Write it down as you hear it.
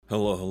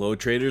Hello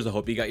traders, I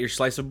hope you got your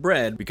slice of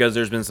bread because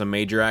there's been some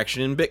major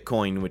action in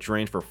Bitcoin, which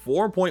ran for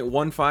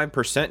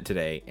 4.15%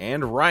 today,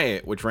 and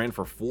RIOT, which ran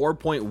for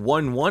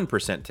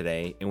 4.11%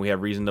 today, and we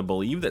have reason to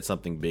believe that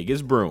something big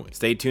is brewing.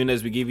 Stay tuned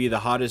as we give you the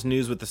hottest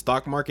news with the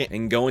stock market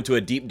and go into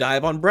a deep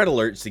dive on bread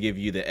alerts to give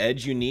you the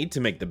edge you need to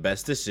make the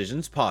best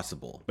decisions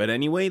possible. But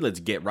anyway, let's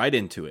get right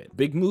into it.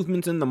 Big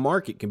movements in the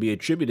market can be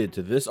attributed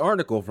to this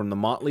article from the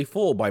Motley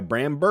Fool by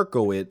Bram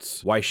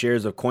Berkowitz, why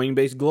shares of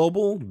Coinbase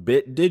Global,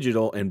 Bit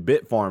Digital, and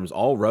Bitfarms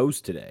all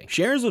rose today.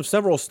 Shares of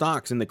several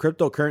stocks in the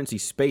cryptocurrency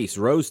space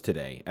rose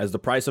today, as the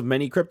price of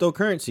many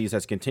cryptocurrencies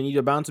has continued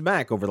to bounce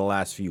back over the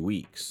last few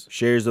weeks.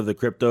 Shares of the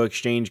crypto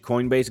exchange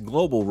Coinbase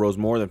Global rose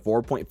more than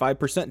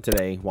 4.5%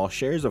 today, while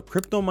shares of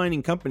crypto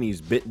mining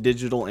companies Bit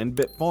Digital and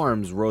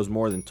Bitfarms rose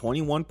more than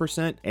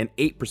 21% and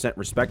 8%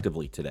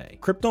 respectively today.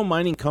 Crypto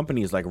mining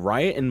companies like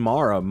RIOT and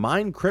Mara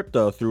mine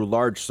crypto through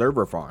large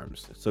server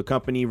farms, so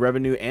company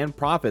revenue and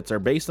profits are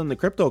based on the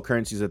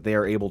cryptocurrencies that they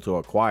are able to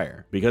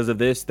acquire. Because of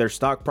this, their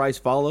stock price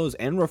follows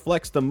and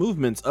reflects the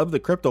movements of the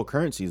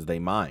cryptocurrencies they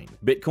mine.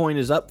 Bitcoin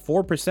is up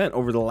 4%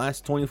 over the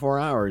last 24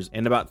 hours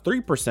and about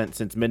 3%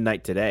 since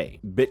midnight today.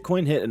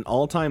 Bitcoin hit an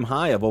all-time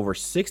high of over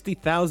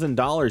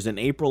 $60,000 in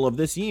April of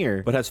this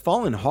year, but has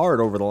fallen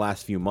hard over the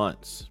last few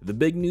months. The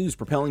big news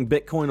propelling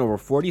Bitcoin over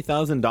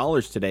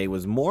 $40,000 today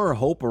was more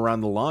hope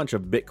around the launch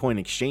of Bitcoin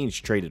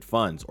exchange traded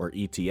funds, or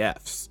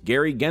ETFs.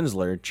 Gary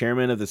Gensler,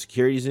 chairman of the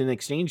Securities and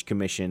Exchange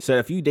Commission, said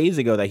a few days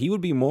ago that he would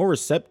be more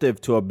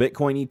receptive to a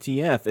Bitcoin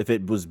ETF if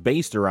it was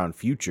based around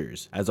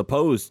futures, as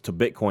opposed to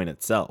Bitcoin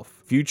itself.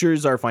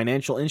 Futures are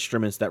financial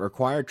instruments that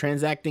require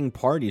transacting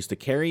parties to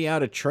carry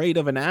out a trade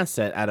of an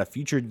asset at a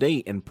future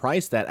date and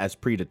price that as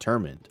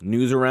predetermined.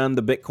 News around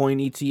the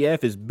Bitcoin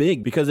ETF is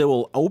big because it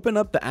will open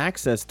up the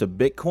access to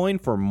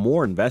Bitcoin for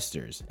more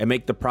investors and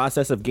make the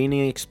process of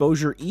gaining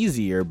exposure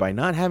easier by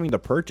not having to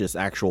purchase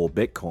actual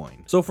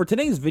Bitcoin. So for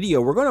today's video,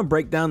 we're going to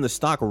break down the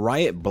stock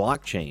RIOT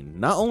blockchain.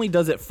 Not only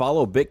does it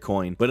follow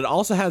Bitcoin, but it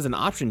also has an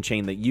option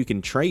chain that you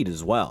can trade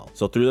as well.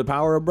 So through the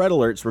power of bread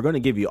alerts, we're going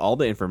to give you all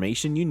the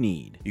information you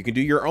need. You can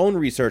do your own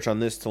research on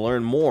this to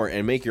learn more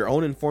and make your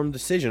own informed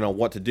decision on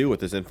what to do with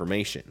this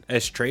information.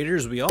 As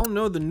traders, we all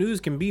know the news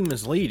can be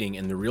misleading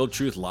and the real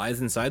truth lies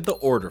inside the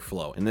order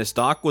flow, and this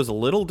stock was a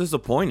little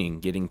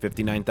disappointing, getting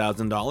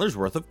 $59,000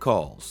 worth of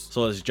calls.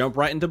 So let's jump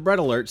right into bread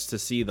alerts to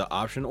see the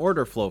option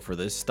order flow for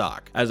this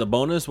stock. As a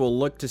bonus, we'll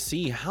look to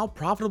see how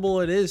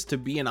profitable it is to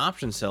be an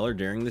option seller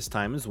during this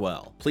time as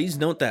well. Please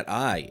note that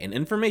and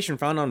information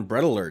found on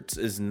bread alerts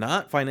is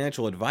not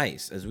financial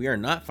advice, as we are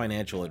not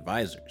financial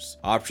advisors.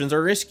 Options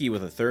are risky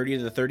with a 30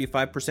 to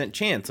 35%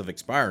 chance of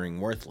expiring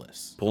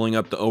worthless. Pulling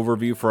up the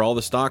overview for all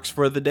the stocks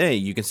for the day,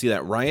 you can see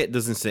that RIOT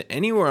doesn't sit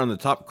anywhere on the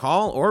top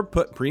call or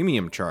put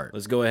premium chart.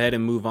 Let's go ahead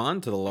and move on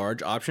to the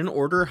large option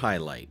order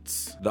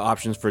highlights. The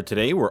options for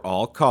today were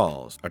all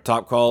calls. Our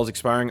top call is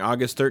expiring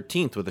August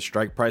 13th with a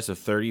strike price of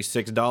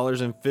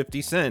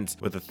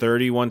 $36.50 with a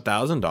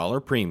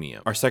 $31,000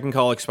 premium. Our second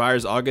call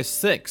expires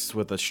August 6th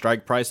with a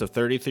strike price of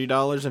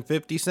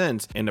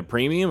 $33.50 and a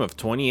premium of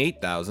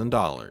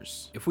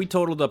 $28,000. If we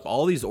totaled up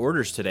all these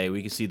orders today,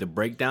 we can see the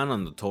breakdown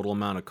on the total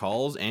amount of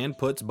calls and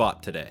puts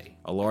bought today.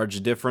 A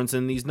large difference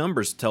in these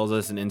numbers tells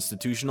us an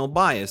institutional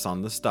bias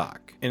on the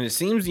stock. And it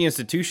seems the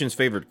institutions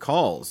favored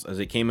calls, as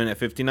it came in at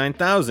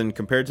 $59,000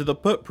 compared to the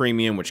put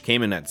premium, which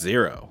came in at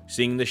 $0.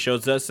 Seeing this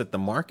shows us that the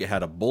market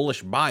had a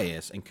bullish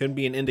bias and could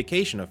be an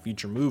indication of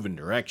future move and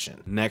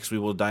direction. Next, we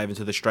will dive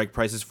into the strike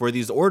prices for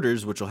these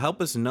orders, which will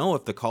help us know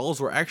if the calls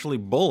were actually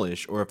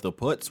bullish or if the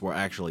puts were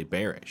actually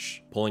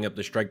bearish. Pulling up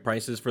the strike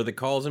prices for the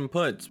calls and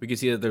puts, we can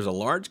see that there's a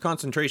large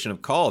concentration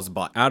of calls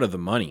bought out of the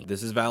money.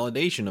 This is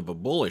validation of a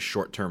bullish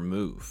short-term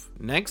move.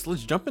 Next,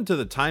 let's jump into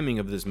the timing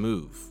of this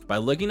move. By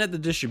looking at the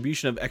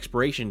distribution of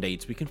expiration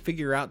dates, we can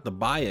figure out the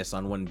bias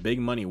on when big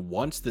money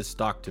wants this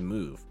stock to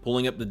move.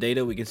 Pulling up the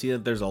data, we can see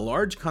that there's a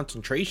large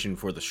concentration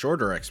for the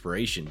shorter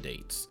expiration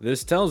dates.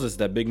 This tells us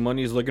that big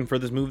money is looking for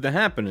this move to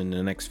happen in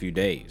the next few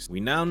days. We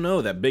now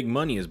know that big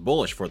money is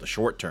bullish for the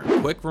short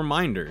term. Quick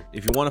reminder,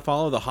 if you want to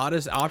follow the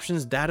hottest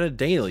options data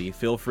daily,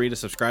 feel free to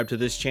subscribe to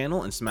this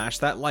channel and smash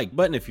that like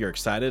button if you're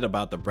excited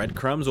about the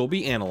breadcrumbs we'll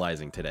be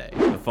analyzing today.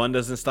 The fun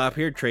doesn't stop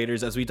here,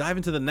 traders, as we dive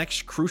into the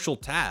next crucial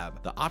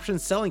tab, the option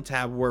selling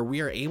tab, where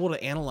we are able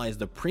to analyze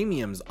the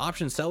premiums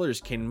option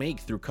sellers can make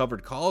through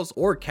covered calls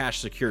or cash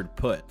secured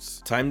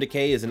puts. Time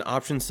decay is an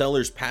option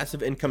seller's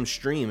passive income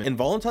stream, and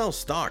volatile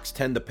stocks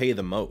tend to pay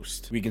the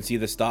most. We can see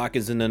the stock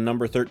is in the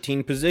number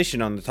 13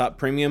 position on the top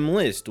premium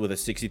list with a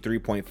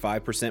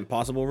 63.5%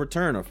 possible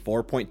return of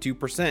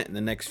 4.2% in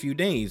the next few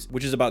days,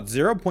 which is about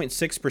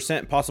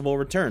 0.6% possible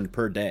return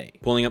per day.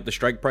 Pulling up the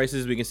strike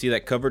prices, we can see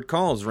that covered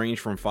calls range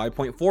from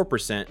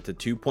 5.4% to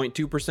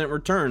 2.2%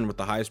 return, with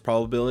the highest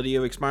probability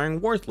of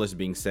expiring worthless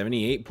being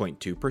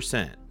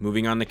 78.2%.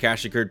 Moving on to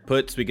cash secured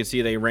puts, we can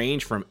see they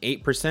range from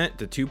 8%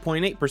 to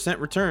 2.8%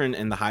 return,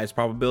 and the highest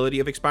probability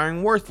of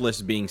expiring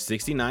worthless being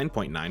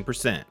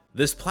 69.9%.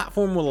 This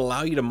platform will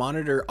allow you to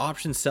monitor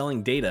option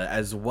selling data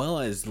as well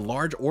as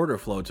large order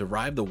flow to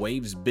ride the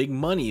waves big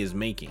money is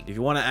making. If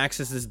you want to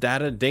access this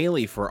data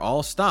daily for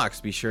all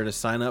stocks, be sure to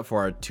sign up for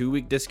our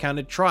 2-week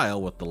discounted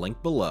trial with the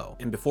link below.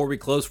 And before we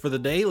close for the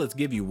day, let's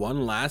give you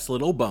one last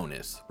little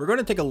bonus. We're going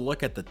to take a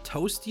look at the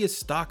toastiest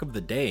stock of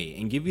the day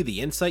and give you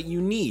the insight you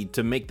need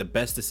to make the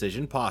best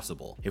decision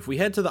possible. If we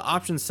head to the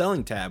option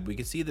selling tab, we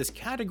can see this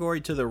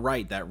category to the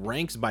right that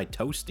ranks by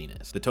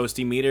toastiness. The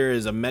toasty meter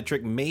is a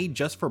metric made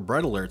just for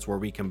bread alerts where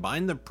we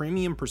combine the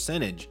premium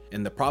percentage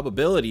and the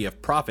probability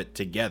of profit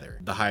together.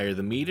 The higher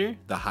the meter,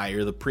 the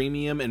higher the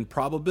premium and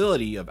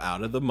probability of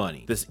out of the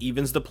money. This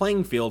evens the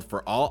playing field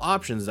for all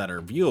options that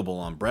are viewable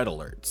on bread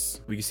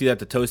alerts. We can see that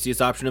the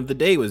toastiest option of the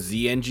day was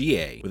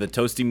ZNGA with a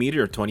toasty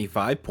meter of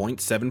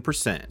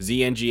 25.7%.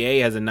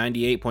 ZNGA has a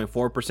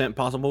 98.4%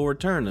 possible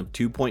return of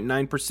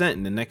 2.9%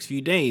 in the next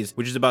few days,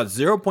 which is about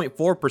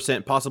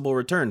 0.4% possible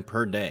return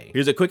per day.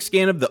 Here's a quick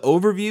scan of the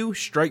overview,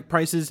 strike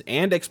prices,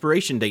 and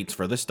expiration dates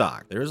for the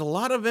stock. There is a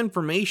lot of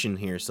information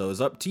here, so it's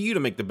up to you to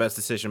make the best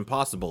decision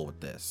possible with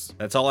this.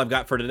 That's all I've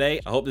got for today.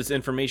 I hope this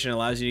information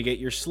allows you to get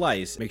your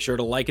slice. Make sure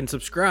to like and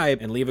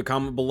subscribe and leave a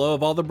comment below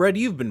of all the bread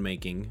you've been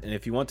making. And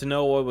if you want to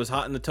know what was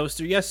hot in the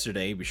toaster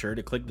yesterday, be sure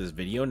to click this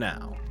video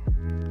now.